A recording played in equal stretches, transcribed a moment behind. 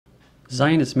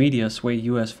Zionist media sway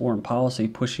U.S. foreign policy,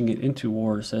 pushing it into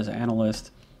war, says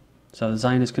Analyst. So the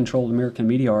Zionist-controlled American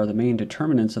media are the main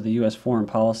determinants of the U.S. foreign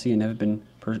policy and have been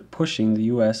pushing the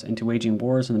U.S. into waging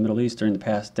wars in the Middle East during the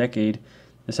past decade.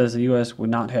 It says the U.S. would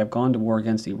not have gone to war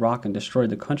against Iraq and destroyed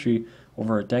the country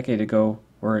over a decade ago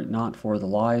were it not for the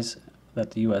lies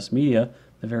that the U.S. media,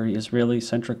 the very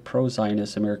Israeli-centric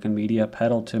pro-Zionist American media,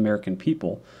 peddled to American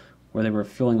people, where they were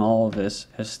fueling all of this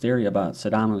hysteria about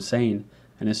Saddam Hussein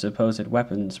and his supposed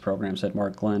weapons program, said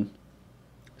Mark Glenn.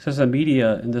 It says the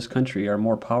media in this country are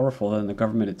more powerful than the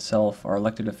government itself. Our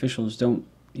elected officials don't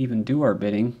even do our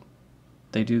bidding.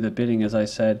 They do the bidding, as I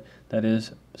said, that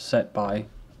is set by,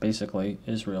 basically,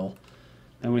 Israel.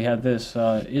 And we have this,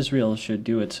 Israel should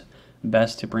do its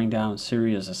best to bring down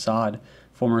Syria's Assad.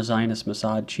 Former Zionist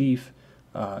Mossad chief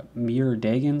Mir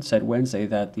Dagan said Wednesday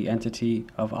that the entity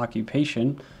of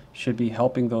occupation should be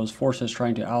helping those forces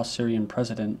trying to oust Syrian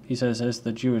president. He says, as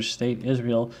the Jewish state,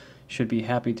 Israel should be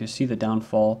happy to see the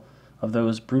downfall of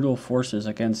those brutal forces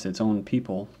against its own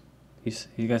people. He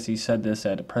said this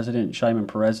at President Shimon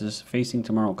Peres's Facing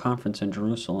Tomorrow conference in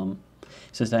Jerusalem. He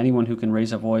says that anyone who can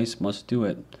raise a voice must do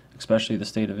it, especially the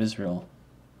state of Israel.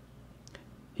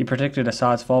 He predicted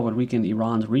Assad's fall would weaken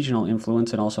Iran's regional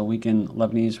influence and also weaken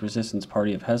Lebanese resistance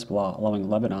party of Hezbollah, allowing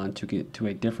Lebanon to get to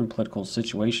a different political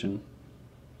situation.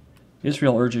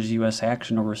 Israel urges U.S.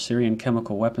 action over Syrian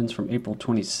chemical weapons. From April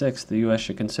 26th, the U.S.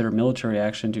 should consider military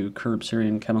action to curb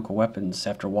Syrian chemical weapons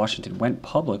after Washington went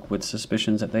public with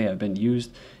suspicions that they have been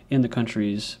used in the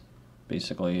country's,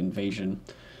 basically, invasion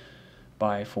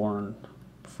by foreign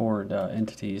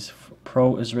entities.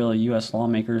 Pro-Israeli U.S.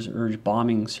 lawmakers urge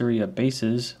bombing Syria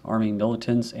bases, arming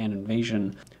militants, and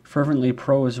invasion. Fervently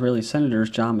pro-Israeli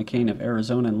senators John McCain of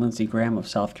Arizona and Lindsey Graham of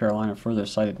South Carolina further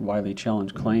cited widely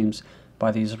challenged claims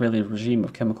by the Israeli regime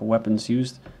of chemical weapons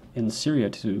used in Syria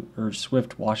to urge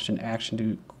swift Washington action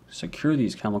to secure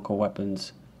these chemical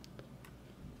weapons.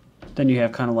 Then you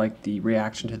have kind of like the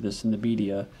reaction to this in the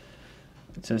media.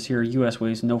 It says here, U.S.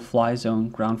 weighs no-fly zone,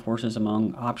 ground forces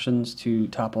among options to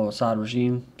topple Assad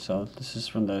regime. So this is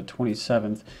from the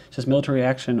 27th. It says military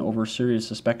action over Syria's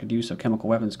suspected use of chemical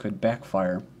weapons could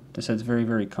backfire. This is very,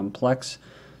 very complex,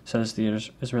 says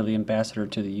the Israeli ambassador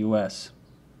to the U.S.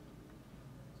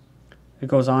 It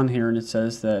goes on here and it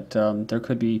says that there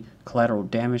could be collateral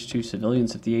damage to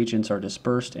civilians if the agents are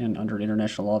dispersed, and under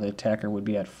international law the attacker would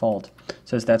be at fault. It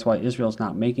says that's why Israel is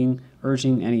not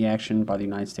urging any action by the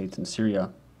United States in Syria.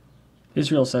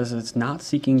 Israel says it's not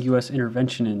seeking U.S.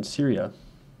 intervention in Syria.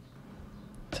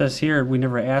 It says here, we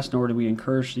never asked nor do we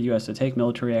encourage the U.S. to take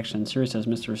military action in Syria, says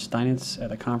Mr. Steinitz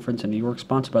at a conference in New York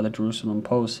sponsored by the Jerusalem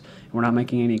Post. And we're not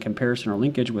making any comparison or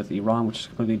linkage with Iran, which is a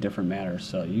completely different matter.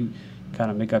 So you kind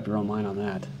of make up your own mind on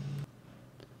that.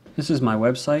 This is my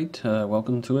website.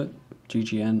 Welcome to it,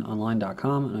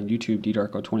 GGNonline.com, and on YouTube,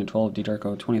 DDarko2012,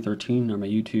 DDarko2013 are my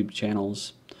YouTube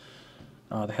channels.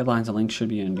 The headlines and links should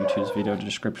be in YouTube's video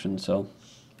description.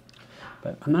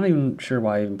 But I'm not even sure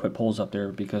why I even put polls up there,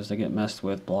 because they get messed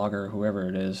with Blogger or whoever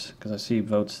it is, because I see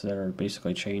votes that are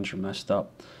basically changed or messed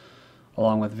up,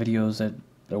 along with videos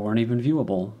that weren't even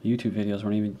viewable. YouTube videos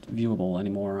weren't even viewable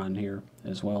anymore on here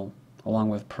as well, along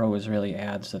with pro-Israeli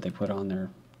ads that they put on there.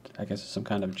 I guess it's some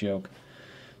kind of joke.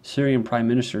 Syrian Prime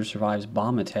Minister survives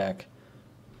bomb attack.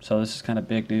 So this is kind of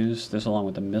big news. This along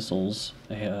with the missiles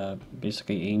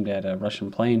basically aimed at a Russian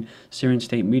plane. Syrian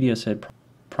state media said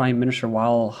Prime Minister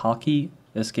Halqi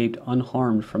escaped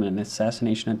unharmed from an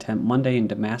assassination attempt Monday in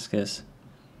Damascus.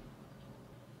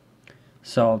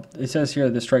 So it says here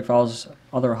the strike follows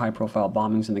other high-profile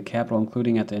bombings in the capital,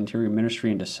 including at the Interior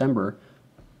Ministry in December.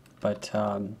 But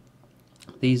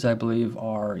these, I believe,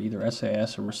 are either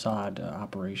SAS or Mossad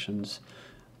operations.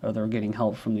 They're getting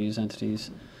help from these entities.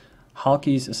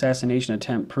 Halqi's assassination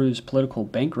attempt proves political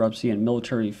bankruptcy and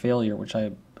military failure, which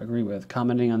I agree with.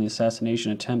 Commenting on the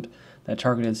assassination attempt that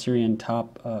targeted Syrian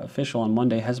top official on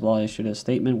Monday, Hezbollah issued a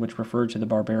statement which referred to the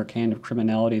barbaric kind of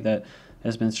criminality that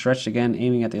has been stretched again,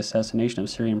 aiming at the assassination of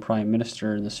Syrian Prime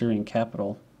Minister in the Syrian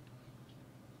capital.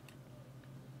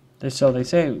 So they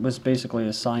say it was basically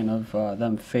a sign of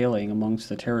them failing amongst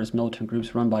the terrorist militant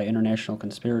groups run by international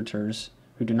conspirators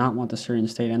who do not want the Syrian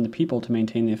state and the people to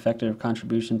maintain the effective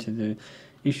contribution to the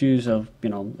issues of,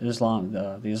 Islam,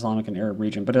 the Islamic and Arab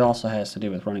region. But it also has to do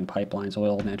with running pipelines,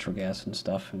 oil, natural gas, and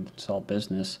stuff, and it's all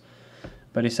business.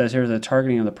 But he says here the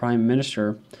targeting of the prime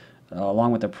minister,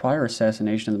 along with the prior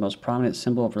assassination of the most prominent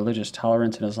symbol of religious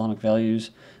tolerance and Islamic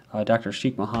values, Dr.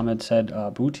 Sheikh Mohammed said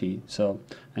Bouti.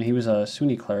 And he was a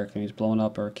Sunni cleric, and he was blown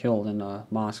up or killed in a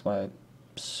mosque by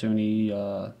Sunni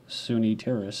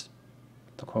terrorists,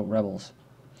 to quote rebels.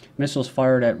 Missiles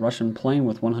fired at Russian plane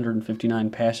with 159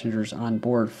 passengers on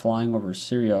board flying over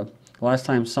Syria. The last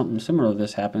time something similar to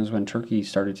this happened was when Turkey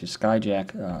started to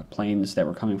skyjack planes that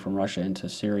were coming from Russia into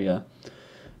Syria.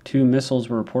 2 missiles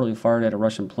were reportedly fired at a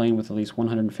Russian plane with at least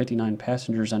 159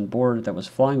 passengers on board that was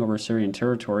flying over Syrian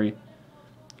territory.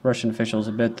 Russian officials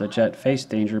admit the jet faced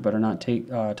danger but are not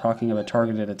talking of a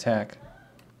targeted attack.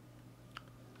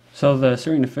 So the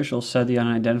Syrian officials said the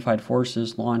unidentified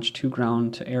forces launched 2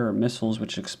 ground-to-air missiles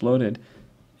which exploded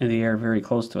in the air very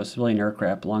close to a civilian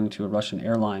aircraft belonging to a Russian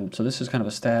airline. So this is kind of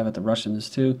a stab at the Russians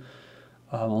too,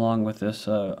 along with this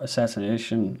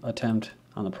assassination attempt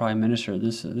on the prime minister.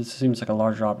 This seems like a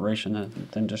larger operation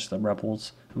than just the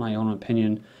rebels, in my own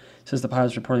opinion. It says the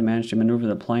pilots reportedly managed to maneuver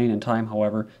the plane in time,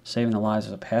 however, saving the lives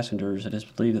of the passengers. It is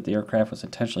believed that the aircraft was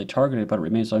intentionally targeted, but it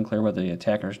remains unclear whether the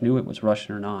attackers knew it was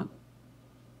Russian or not.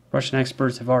 Russian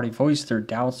experts have already voiced their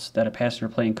doubts that a passenger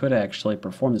plane could actually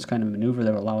perform this kind of maneuver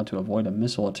that would allow it to avoid a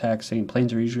missile attack, saying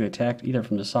planes are usually attacked either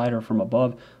from the side or from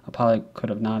above. A pilot could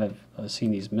have not have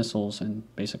seen these missiles and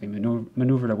basically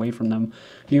maneuvered away from them.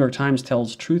 New York Times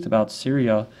tells truth about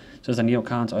Syria, says the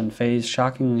neocons Unfazed.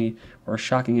 Shockingly, or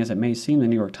shocking as it may seem, the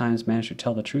New York Times managed to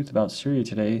tell the truth about Syria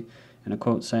today in a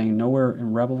quote saying, "Nowhere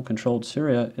in rebel-controlled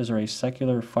Syria is there a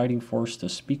secular fighting force to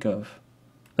speak of."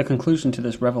 The conclusion to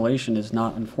this revelation is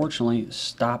not, unfortunately,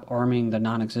 stop arming the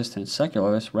non-existent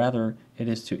secularists. Rather, it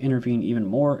is to intervene even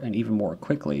more and even more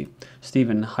quickly.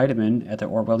 Stephen Heidemann at the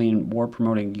Orwellian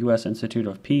war-promoting U.S. Institute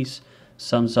of Peace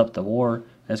sums up the war,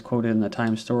 as quoted in the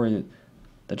Times story.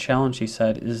 The challenge, he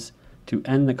said, is to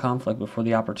end the conflict before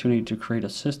the opportunity to create a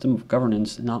system of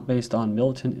governance not based on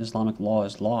militant Islamic law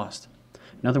is lost.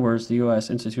 In other words, the U.S.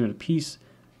 Institute of Peace,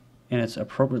 in its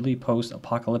appropriately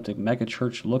post-apocalyptic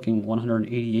megachurch-looking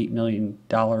 $188 million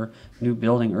new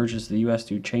building, urges the U.S.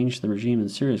 to change the regime in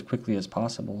Syria as quickly as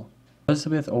possible.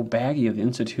 Elizabeth O'Baggy of the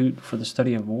Institute for the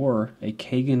Study of War, a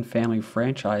Kagan family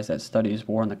franchise that studies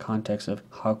war in the context of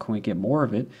how can we get more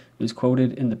of it, is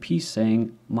quoted in the piece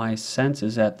saying, "My sense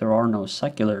is that there are no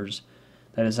seculars."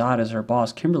 That is odd, as her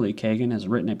boss Kimberly Kagan has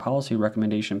written a policy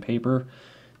recommendation paper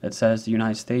that says the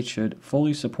United States should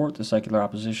fully support the secular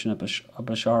opposition of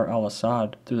Bashar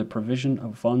al-Assad through the provision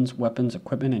of funds, weapons,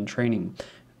 equipment, and training.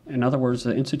 In other words,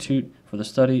 the Institute for the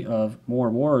Study of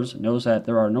More Wars knows that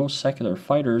there are no secular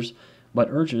fighters, but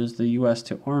urges the U.S.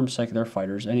 to arm secular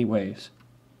fighters anyways.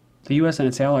 The U.S. and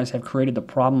its allies have created the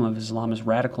problem of Islamist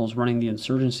radicals running the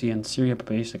insurgency in Syria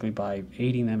basically by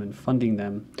aiding them and funding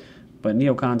them. But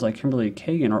neocons like Kimberly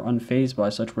Kagan are unfazed by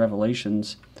such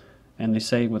revelations, and they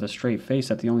say with a straight face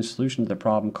that the only solution to the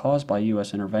problem caused by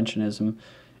U.S. interventionism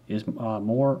is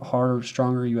more, harder,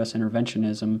 stronger U.S.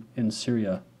 interventionism in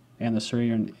Syria and the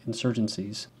Syrian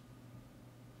insurgencies.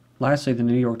 Lastly, the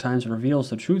New York Times reveals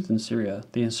the truth in Syria.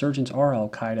 The insurgents are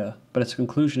al-Qaeda, but its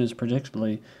conclusion is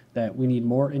predictably that we need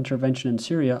more intervention in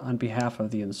Syria on behalf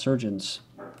of the insurgents.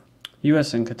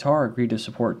 U.S. and Qatar agreed to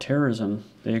support terrorism.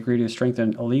 They agreed to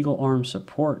strengthen illegal arms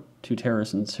support to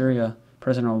terrorists in Syria.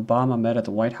 President Obama met at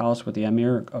the White House with the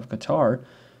Emir of Qatar,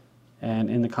 and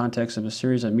in the context of a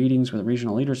series of meetings with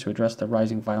regional leaders to address the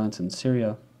rising violence in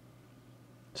Syria.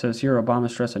 It says here, Obama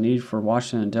stressed the need for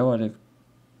Washington and Doha to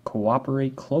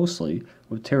cooperate closely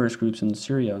with terrorist groups in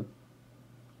Syria.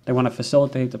 They want to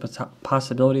facilitate the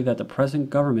possibility that the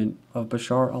present government of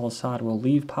Bashar al-Assad will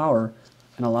leave power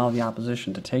and allow the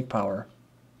opposition to take power.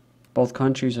 Both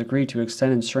countries agreed to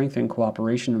extend and strengthen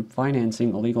cooperation in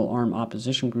financing illegal armed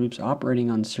opposition groups operating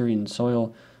on Syrian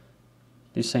soil.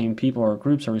 These same people or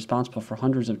groups are responsible for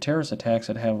hundreds of terrorist attacks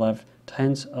that have left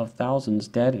tens of thousands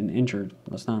dead and injured.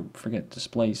 Let's not forget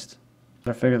displaced.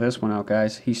 Gotta figure this one out,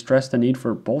 guys. He stressed the need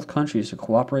for both countries to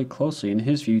cooperate closely, in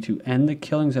his view, to end the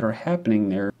killings that are happening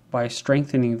there by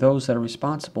strengthening those that are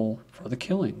responsible for the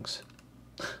killings.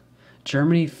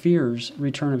 Germany fears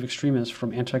return of extremists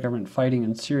from anti-government fighting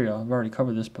in Syria. I've already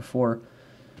covered this before,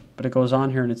 but it goes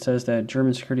on here and it says that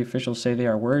German security officials say they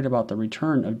are worried about the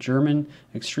return of German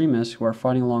extremists who are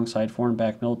fighting alongside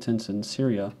foreign-backed militants in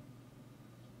Syria.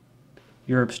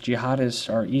 Europe's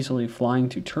jihadists are easily flying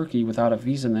to Turkey without a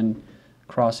visa and then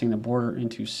crossing the border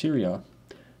into Syria.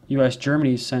 U.S.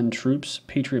 Germany send troops,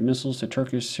 Patriot missiles to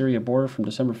Turkish-Syria border from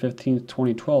December 15,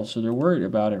 2012. So they're worried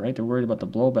about it, right? They're worried about the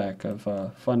blowback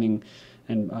of funding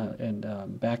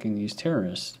and backing these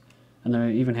terrorists. And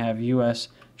they even have U.S.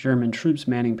 German troops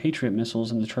manning Patriot missiles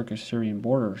in the Turkish-Syrian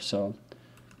border. So,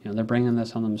 they're bringing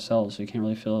this on themselves, so you can't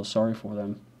really feel sorry for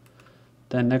them.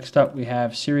 Then next up, we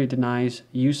have Syria denies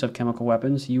use of chemical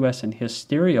weapons. U.S. in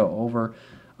hysteria over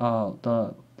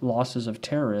the losses of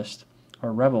terrorists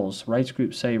or rebels. Rights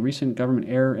groups say recent government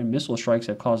air and missile strikes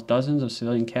have caused dozens of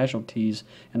civilian casualties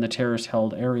in the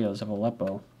terrorist-held areas of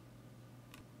Aleppo.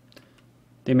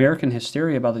 The American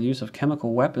hysteria about the use of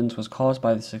chemical weapons was caused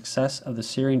by the success of the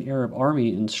Syrian Arab army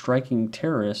in striking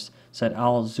terrorists, said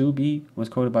al-Zubi, was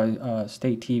quoted by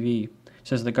state TV. It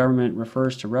says the government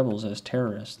refers to rebels as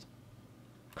terrorists.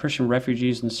 Christian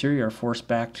refugees in Syria are forced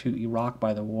back to Iraq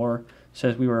by the war.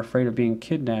 Says we were afraid of being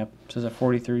kidnapped, says a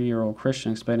 43-year-old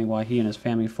Christian explaining why he and his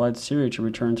family fled Syria to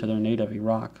return to their native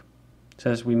Iraq.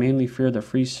 Says we mainly fear the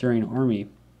Free Syrian Army.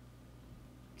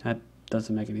 That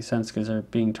doesn't make any sense because they're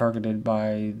being targeted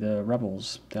by the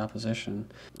rebels, the opposition.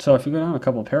 So if you go down a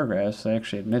couple of paragraphs, they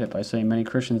actually admit it by saying many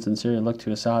Christians in Syria look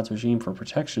to Assad's regime for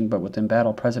protection, but with the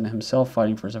embattled president himself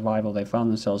fighting for survival, they found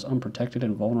themselves unprotected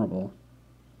and vulnerable.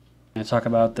 And talk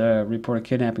about the reported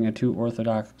kidnapping of 2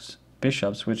 Orthodox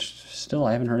bishops, which still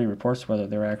I haven't heard any reports whether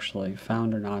they're actually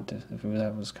found or not, if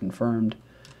that was confirmed.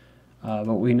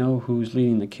 But we know who's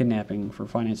leading the kidnapping for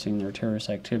financing their terrorist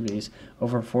activities.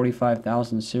 Over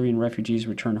 45,000 Syrian refugees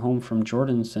returned home from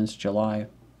Jordan since July.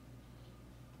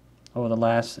 Over the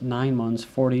last 9 months,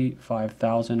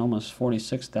 45,000, almost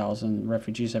 46,000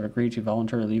 refugees have agreed to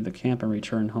voluntarily leave the camp and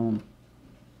return home.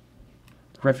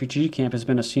 The refugee camp has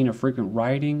been a scene of frequent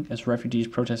rioting as refugees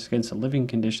protest against the living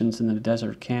conditions in the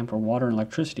desert camp where water and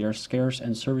electricity are scarce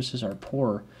and services are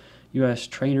poor. U.S.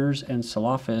 trainers and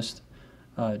Salafist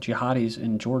jihadis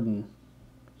in Jordan.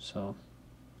 So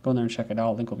go in there and check it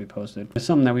out. Link will be posted. It's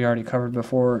something that we already covered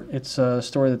before. It's a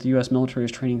story that the U.S. military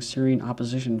is training Syrian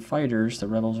opposition fighters. The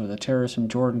rebels or the terrorists in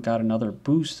Jordan got another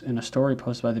boost in a story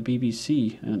posted by the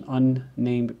BBC. An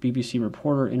unnamed BBC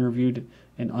reporter interviewed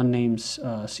an unnamed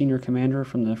senior commander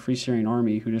from the Free Syrian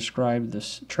Army who described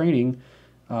this training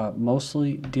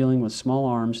mostly dealing with small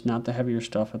arms, not the heavier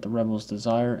stuff that the rebels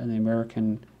desire, and the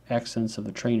American accents of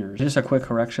the trainers. Just a quick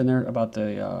correction there about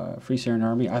the Free Syrian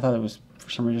Army. I thought it was, for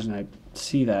some reason, I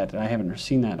see that. I haven't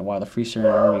seen that in a while, the Free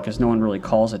Syrian Army, because no one really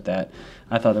calls it that.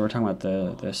 I thought they were talking about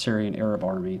the Syrian Arab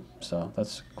Army. So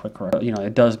that's a quick correction. You know,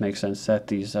 it does make sense that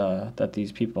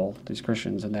these people, these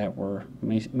Christians, and that were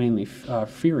mainly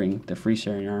fearing the Free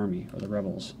Syrian Army or the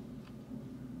rebels.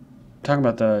 Talking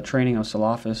about the training of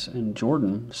Salafists in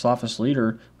Jordan, the Salafist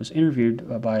leader was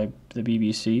interviewed by the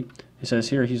BBC. He says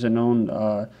here he's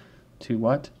known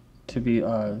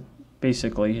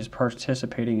basically he's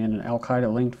participating in an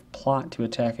Al-Qaeda-linked plot to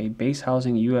attack a base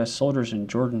housing U.S. soldiers in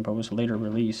Jordan, but was later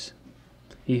released.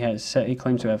 He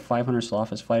claims to have 500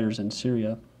 Salafist fighters in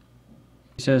Syria.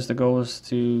 He says the goal is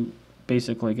to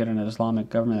basically get an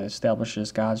Islamic government that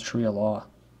establishes God's Sharia law.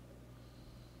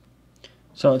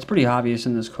 So it's pretty obvious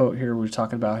in this quote here, we're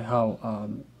talking about how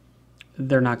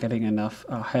they're not getting enough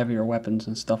heavier weapons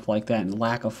and stuff like that, and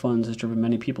lack of funds has driven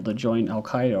many people to join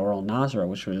Al-Qaeda or Al-Nusra,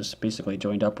 which was basically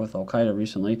joined up with Al-Qaeda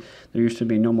recently. There used to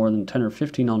be no more than 10 or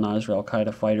 15 Al-Nusra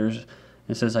Al-Qaeda fighters.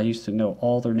 It says I used to know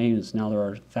all their names, now there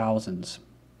are thousands.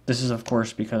 This is, of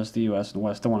course, because the U.S. and the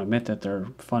West don't want to admit that they're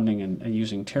funding and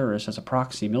using terrorists as a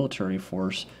proxy military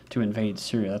force to invade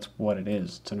Syria. That's what it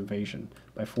is. It's an invasion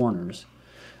by foreigners.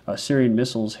 Syrian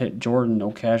missiles hit Jordan,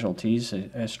 no casualties,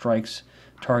 as strikes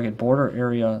target border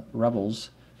area rebels.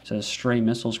 It says stray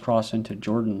missiles cross into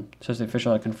Jordan. It says the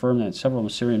official had confirmed that several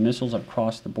Syrian missiles have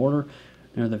crossed the border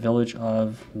near the village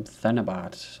of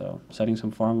Thenabat, so setting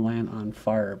some farmland on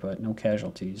fire, but no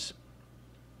casualties.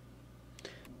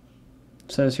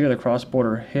 It says here the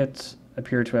cross-border hits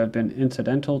appear to have been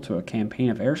incidental to a campaign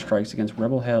of airstrikes against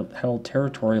rebel-held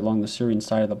territory along the Syrian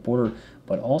side of the border,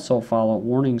 but also follow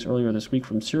warnings earlier this week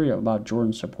from Syria about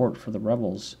Jordan's support for the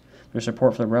rebels. Their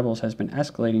support for the rebels has been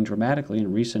escalating dramatically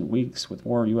in recent weeks, with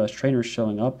more U.S. trainers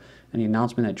showing up and the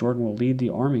announcement that Jordan will lead the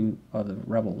arming of the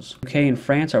rebels. UK and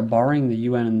France are barring the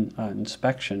UN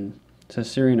inspection. The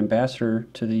Syrian ambassador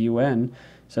to the UN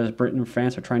says Britain and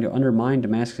France are trying to undermine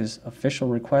Damascus' official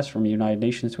request from the United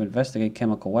Nations to investigate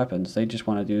chemical weapons. They just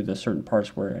want to do the certain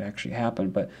parts where it actually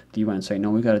happened, but the UN say, no,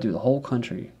 we got to do the whole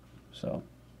country.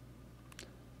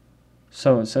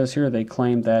 So it says here they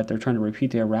claim that they're trying to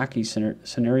repeat the Iraqi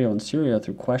scenario in Syria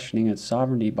through questioning its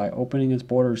sovereignty by opening its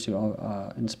borders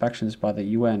to inspections by the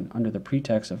UN under the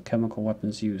pretext of chemical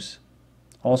weapons use.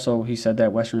 Also, he said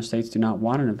that Western states do not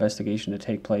want an investigation to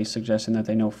take place, suggesting that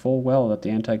they know full well that the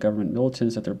anti-government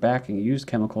militants that they're backing used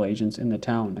chemical agents in the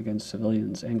town against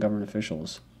civilians and government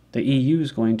officials. The EU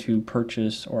is going to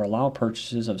purchase or allow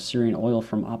purchases of Syrian oil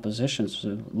from opposition,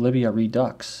 so Libya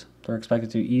redux. They're expected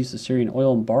to ease the Syrian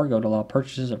oil embargo to allow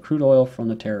purchases of crude oil from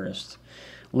the terrorists.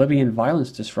 Libyan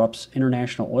violence disrupts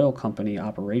international oil company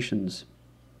operations.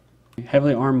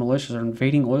 Heavily armed militias are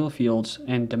invading oil fields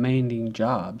and demanding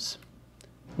jobs.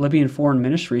 Libyan foreign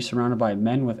ministry surrounded by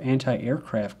men with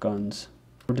anti-aircraft guns.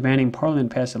 We're demanding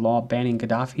Parliament pass a law banning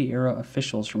Gaddafi-era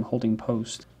officials from holding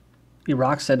posts.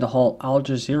 Iraq said to halt Al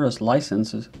Jazeera's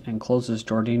licenses and closes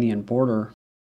Jordanian border